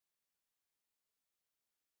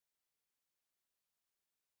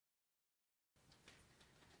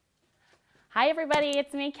Hi everybody,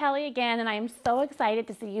 it's me, Kelly again, and I am so excited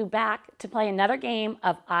to see you back to play another game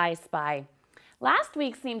of I Spy. Last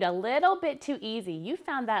week seemed a little bit too easy. You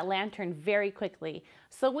found that lantern very quickly,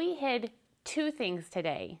 so we hid two things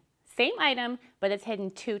today. Same item, but it's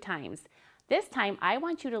hidden 2 times. This time, I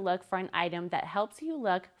want you to look for an item that helps you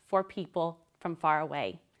look for people from far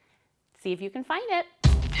away. See if you can find it.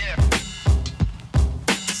 Yeah.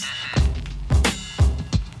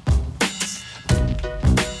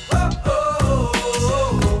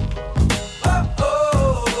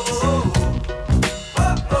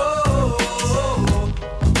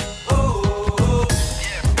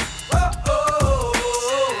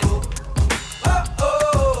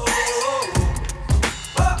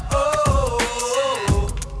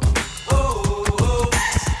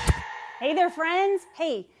 Hey there, friends.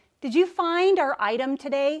 Hey, did you find our item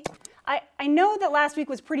today? I know that last week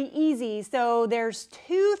was pretty easy, so there's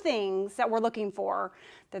 2 things that we're looking for.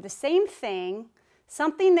 They're the same thing,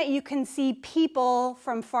 something that you can see people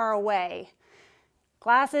from far away.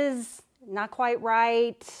 Glasses, not quite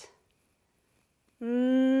right.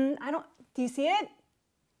 Do you see it?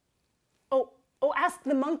 Oh, ask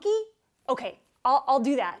the monkey? Okay, I'll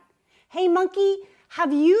do that. Hey, monkey,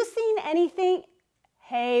 have you seen anything?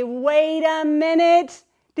 Hey, wait a minute.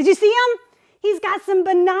 Did you see him? He's got some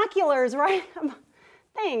binoculars, right?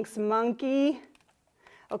 Thanks, monkey.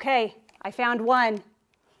 Okay, I found one.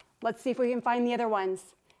 Let's see if we can find the other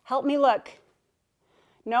ones. Help me look.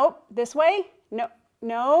 Nope, this way?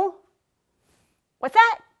 No. What's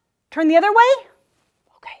that? Turn the other way?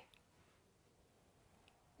 Okay.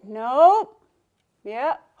 Nope.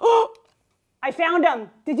 Yeah. Oh, I found them.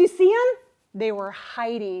 Did you see them? They were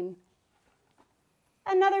hiding.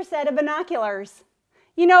 Another set of binoculars.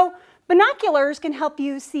 You know, binoculars can help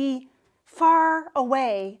you see far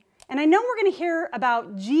away. And I know we're going to hear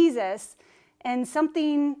about Jesus and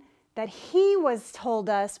something that he was told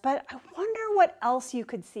us, but I wonder what else you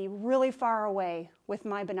could see really far away with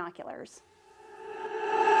my binoculars.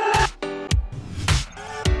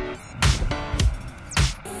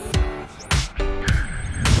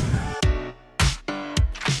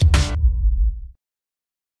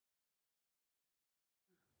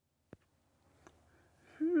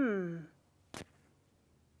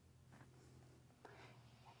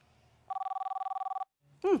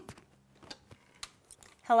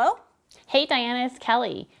 Hello? Hey Diana, it's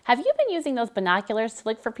Kelly. Have you been using those binoculars to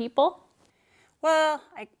look for people? Well,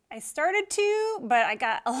 I started to, but I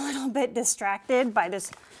got a little bit distracted by this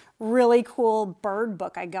really cool bird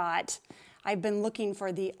book I got. I've been looking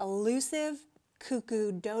for the elusive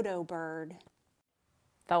cuckoo dodo bird.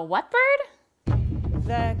 The what bird?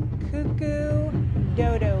 The cuckoo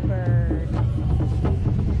dodo bird.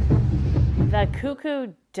 The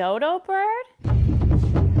cuckoo dodo bird?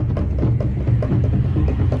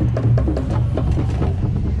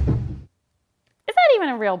 Is that even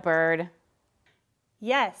a real bird?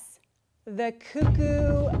 Yes, the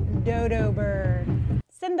cuckoo dodo bird.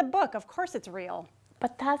 It's in the book, of course it's real.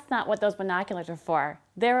 But that's not what those binoculars are for.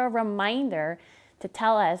 They're a reminder to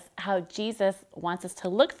tell us how Jesus wants us to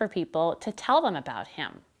look for people to tell them about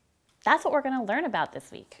him. That's what we're going to learn about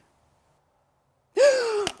this week.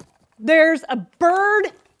 There's a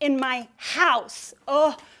bird in my house.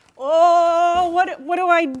 Oh, what do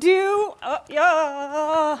I do?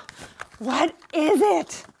 What is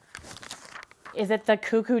it? Is it the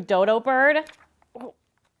cuckoo dodo bird?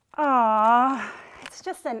 It's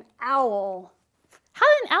just an owl. How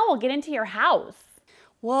did an owl get into your house?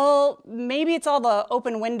 Well, maybe it's all the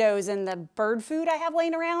open windows and the bird food I have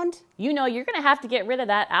laying around. You know you're going to have to get rid of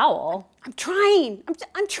that owl. I'm trying,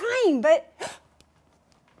 but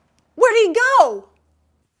where'd he go?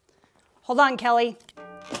 Hold on, Kelly.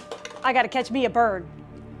 I gotta catch me a bird.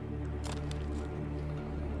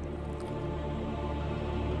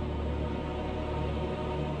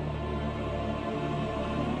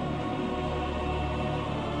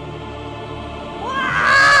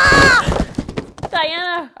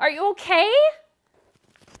 Diana, are you okay?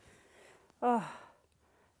 At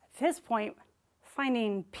this point,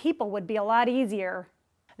 finding people would be a lot easier.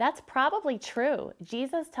 That's probably true.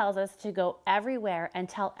 Jesus tells us to go everywhere and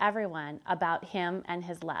tell everyone about him and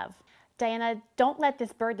his love. Diana, don't let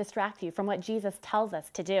this bird distract you from what Jesus tells us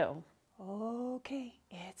to do. Okay,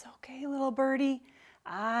 it's okay, little birdie.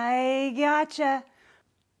 I gotcha.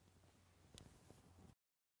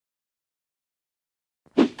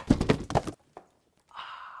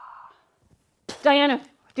 Diana,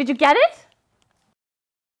 did you get it?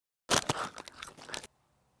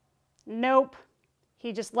 Nope.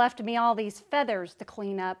 He just left me all these feathers to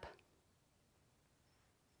clean up.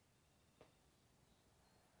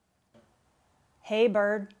 Hey,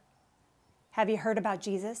 bird. Have you heard about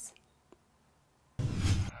Jesus?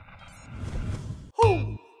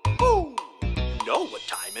 Who? You know what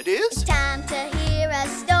time it is? It's time to hear a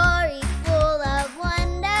story full of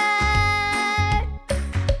wonder.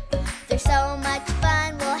 There's so much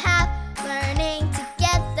fun we'll have learning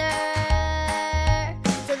together.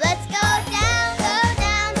 So let's go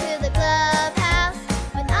down to the clubhouse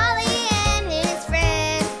with Ollie and his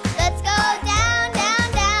friends. Let's go down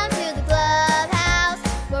to the clubhouse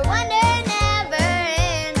where wonder never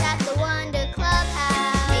ends at the Wonder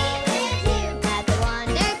Clubhouse. Meet with you at the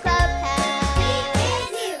Wonder Clubhouse. Meet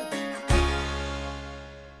with you.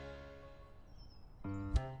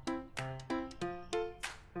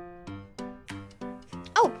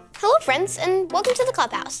 Oh, hello friends, and welcome to the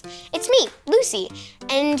clubhouse. It's me, Lucy,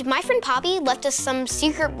 and my friend Poppy left us some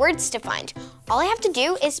secret words to find. All I have to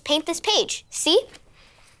do is paint this page. See?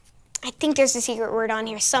 I think there's a secret word on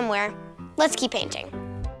here somewhere. Let's keep painting.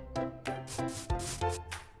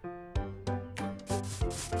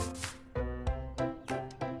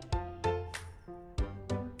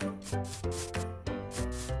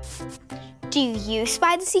 Do you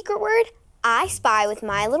spy the secret word? I spy with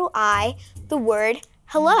my little eye the word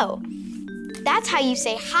hello. That's how you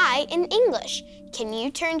say hi in English. Can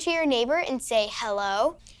you turn to your neighbor and say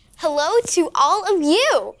hello? Hello to all of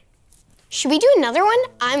you. Should we do another one?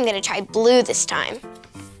 I'm gonna try blue this time.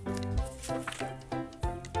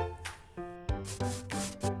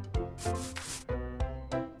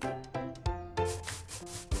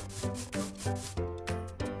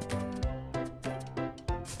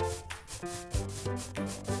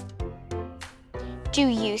 Do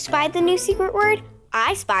you spy the new secret word?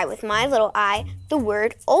 I spy with my little eye the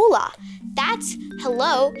word hola. That's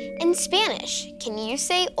hello in Spanish. Can you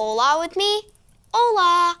say hola with me?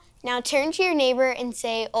 Hola. Now turn to your neighbor and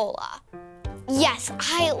say hola. Yes,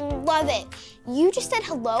 I love it. You just said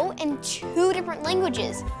hello in 2 different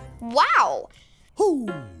languages. Wow. Who?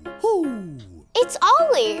 It's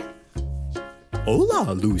Ollie.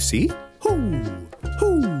 Hola, Lucy. Who?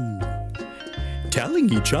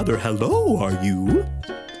 Telling each other hello, are you?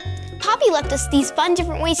 Poppy left us these fun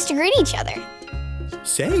different ways to greet each other.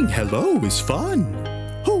 Saying hello is fun.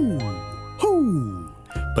 Who?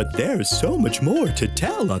 But there's so much more to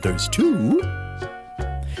tell others too.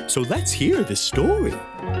 So let's hear the story.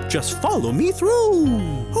 Just follow me through.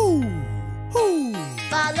 Who?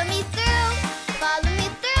 Follow me through, follow me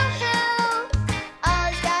through, who?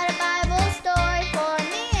 Ollie's got a Bible story for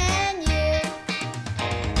me and you.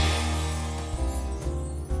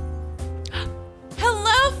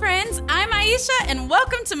 Hello friends, I'm Aisha and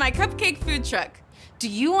welcome to my cupcake food truck. Do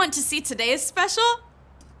you want to see today's special?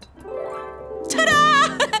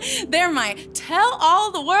 Ta-da! They're my Tell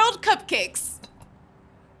All the World cupcakes.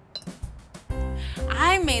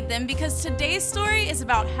 I made them because today's story is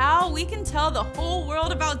about how we can tell the whole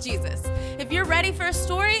world about Jesus. If you're ready for a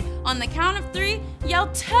story, on the count of 3, yell,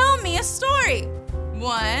 "Tell me a story."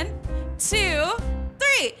 1, 2,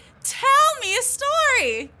 3. Tell me a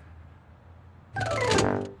story.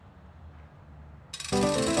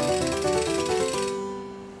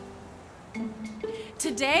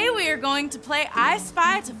 Today we are going to play I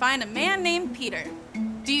Spy to find a man named Peter.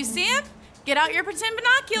 Do you see him? Get out your pretend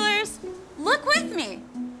binoculars. Look with me.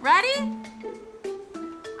 Ready?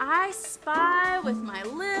 I spy with my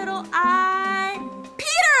little eye.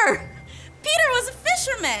 Peter! Peter was a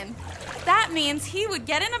fisherman. That means he would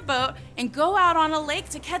get in a boat and go out on a lake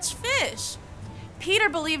to catch fish. Peter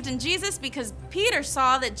believed in Jesus because Peter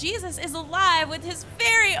saw that Jesus is alive with his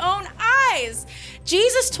very own eyes.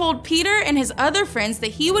 Jesus told Peter and his other friends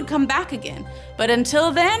that he would come back again, but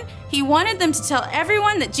until then, he wanted them to tell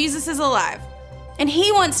everyone that Jesus is alive, and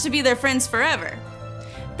he wants to be their friends forever.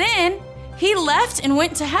 Then, he left and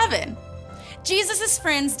went to heaven. Jesus'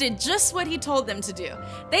 friends did just what he told them to do.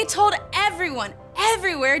 They told everyone,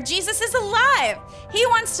 everywhere, Jesus is alive. He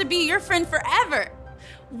wants to be your friend forever.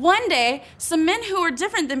 One day, some men who were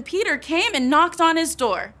different than Peter came and knocked on his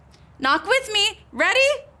door. Knock with me. Ready?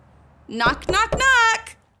 Knock, knock,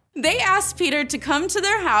 knock. They asked Peter to come to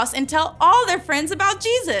their house and tell all their friends about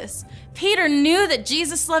Jesus. Peter knew that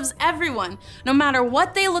Jesus loves everyone, no matter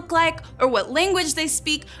what they look like or what language they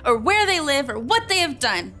speak or where they live or what they have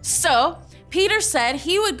done. So, Peter said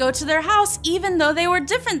he would go to their house even though they were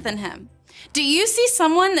different than him. Do you see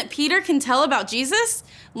someone that Peter can tell about Jesus?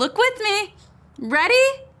 Look with me.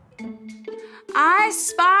 Ready? I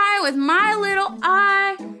spy with my little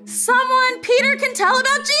eye someone Peter can tell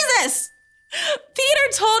about Jesus.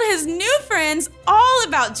 Peter told his new friends all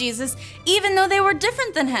about Jesus, even though they were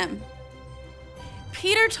different than him.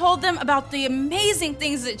 Peter told them about the amazing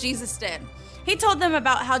things that Jesus did. He told them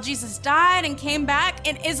about how Jesus died and came back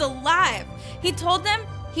and is alive. He told them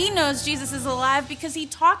he knows Jesus is alive because he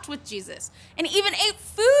talked with Jesus and even ate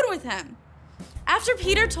food with him. After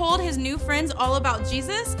Peter told his new friends all about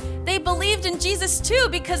Jesus, they believed in Jesus too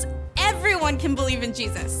because everyone can believe in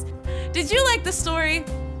Jesus. Did you like the story?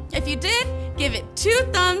 If you did, give it 2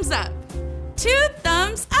 thumbs up. 2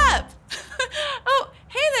 thumbs up! Oh,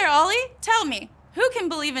 hey there, Ollie. Tell me, who can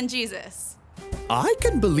believe in Jesus? I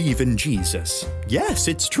can believe in Jesus. Yes,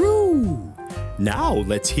 it's true. Now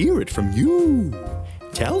let's hear it from you.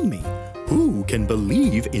 Tell me, who can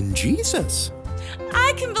believe in Jesus?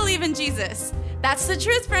 I can believe in Jesus. That's the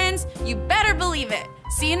truth, friends. You better believe it.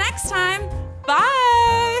 See you next time.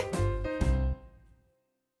 Bye!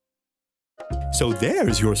 So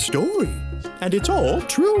there's your story, and it's all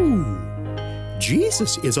true.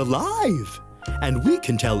 Jesus is alive, and we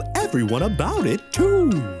can tell everyone about it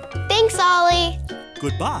too. Thanks, Ollie.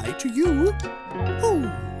 Goodbye to you. Hoo,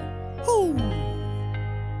 hoo.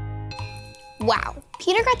 Wow,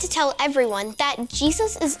 Peter got to tell everyone that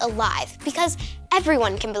Jesus is alive because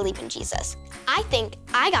everyone can believe in Jesus. I think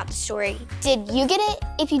I got the story. Did you get it?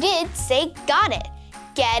 If you did, say got it.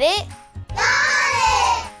 Get it?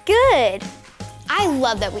 Got it! Good. I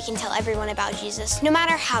love that we can tell everyone about Jesus, no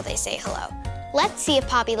matter how they say hello. Let's see if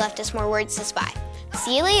Poppy left us more words to spy.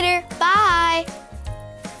 See you later. Bye.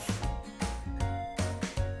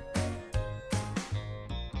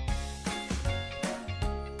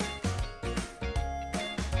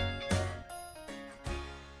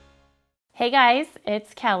 Hey guys,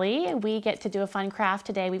 it's Kelly. We get to do a fun craft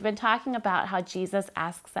today. We've been talking about how Jesus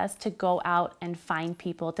asks us to go out and find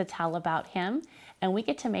people to tell about him, and we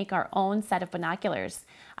get to make our own set of binoculars.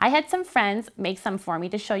 I had some friends make some for me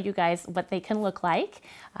to show you guys what they can look like.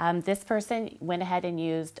 This person went ahead and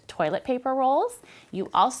used toilet paper rolls. You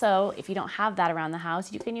also, if you don't have that around the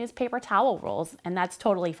house, you can use paper towel rolls, and that's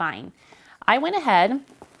totally fine. I went ahead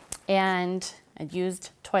and used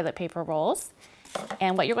toilet paper rolls.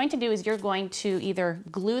 And what you're going to do is you're going to either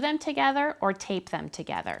glue them together or tape them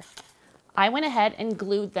together. I went ahead and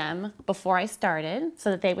glued them before I started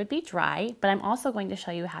so that they would be dry, but I'm also going to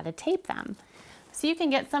show you how to tape them. So you can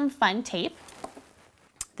get some fun tape.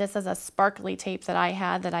 This is a sparkly tape that I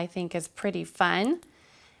had that I think is pretty fun.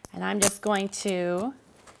 And I'm just going to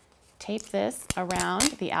tape this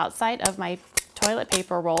around the outside of my toilet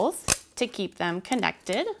paper rolls to keep them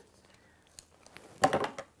connected.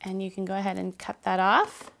 And you can go ahead and cut that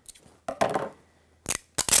off.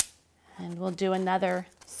 And we'll do another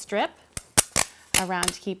strip around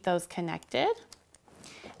to keep those connected.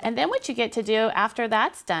 And then what you get to do after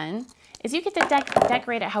that's done is you get to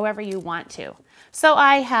decorate it however you want to. So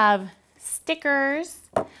I have stickers,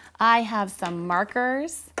 I have some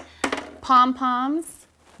markers, pom-poms,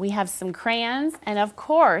 we have some crayons, and of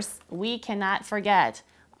course, we cannot forget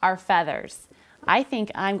our feathers. I think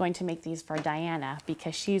I'm going to make these for Diana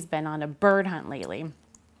because she's been on a bird hunt lately.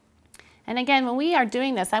 And again, when we are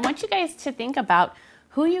doing this, I want you guys to think about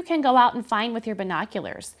who you can go out and find with your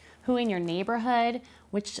binoculars, who in your neighborhood,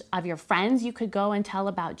 which of your friends you could go and tell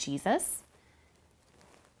about Jesus.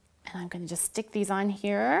 And I'm going to just stick these on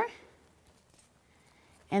here.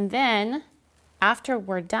 And then after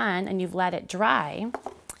we're done and you've let it dry,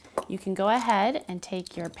 you can go ahead and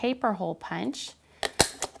take your paper hole punch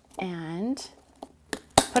and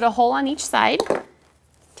put a hole on each side.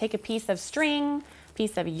 Take a piece of string,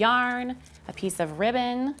 piece of yarn, a piece of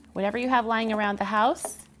ribbon, whatever you have lying around the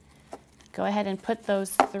house. Go ahead and put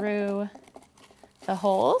those through the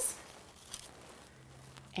holes.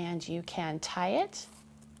 And you can tie it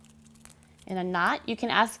in a knot. You can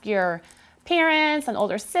ask your parents, an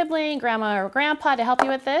older sibling, grandma or grandpa to help you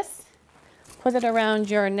with this. Put it around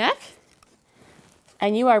your neck.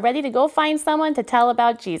 And you are ready to go find someone to tell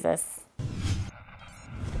about Jesus.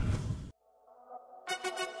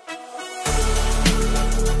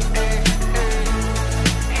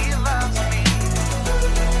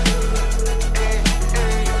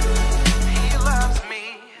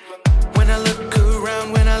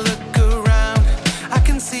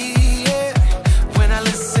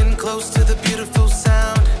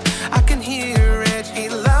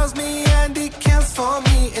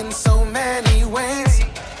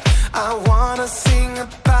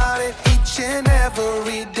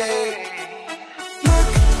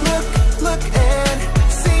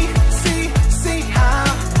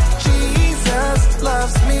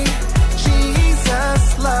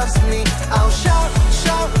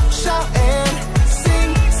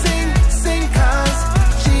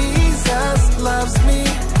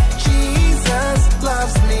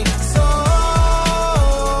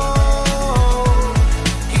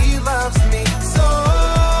 He loves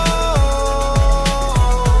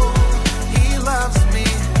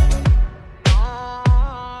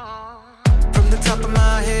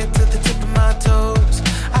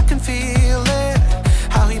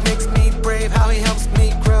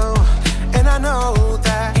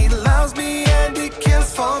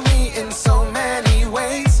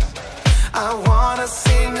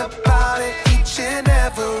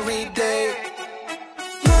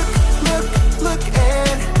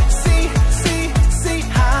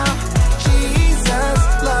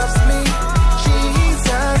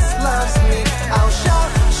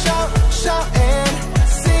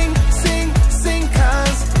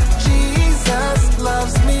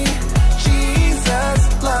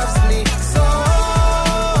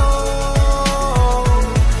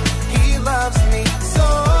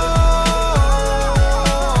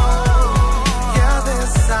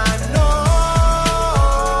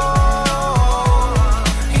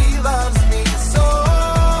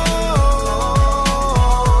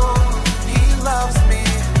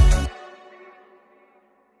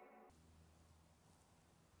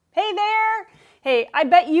I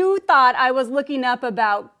bet you thought I was looking up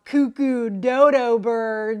about cuckoo dodo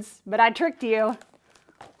birds, but I tricked you.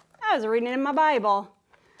 I was reading in my Bible.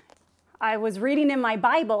 I was reading in my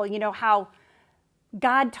Bible, you know, how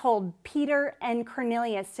God told Peter and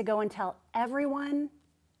Cornelius to go and tell everyone,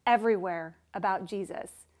 everywhere about Jesus.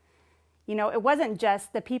 You know, it wasn't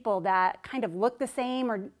just the people that kind of look the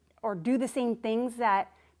same or do the same things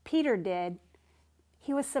that Peter did.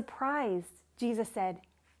 He was surprised. Jesus said,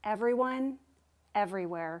 everyone,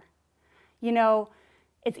 everywhere. You know,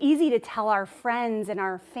 it's easy to tell our friends and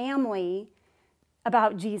our family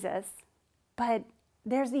about Jesus, but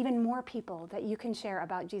there's even more people that you can share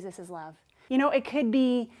about Jesus' love. You know, it could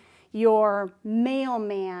be your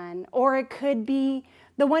mailman, or it could be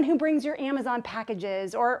the one who brings your Amazon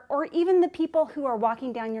packages, or even the people who are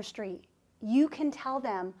walking down your street. You can tell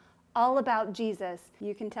them all about Jesus.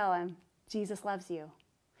 You can tell them Jesus loves you.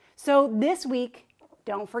 So this week,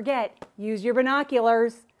 don't forget, use your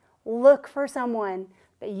binoculars. Look for someone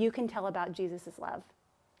that you can tell about Jesus' love.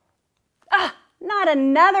 Ah, not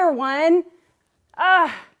another one.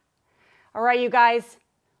 Ah. All right, you guys,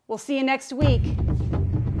 we'll see you next week.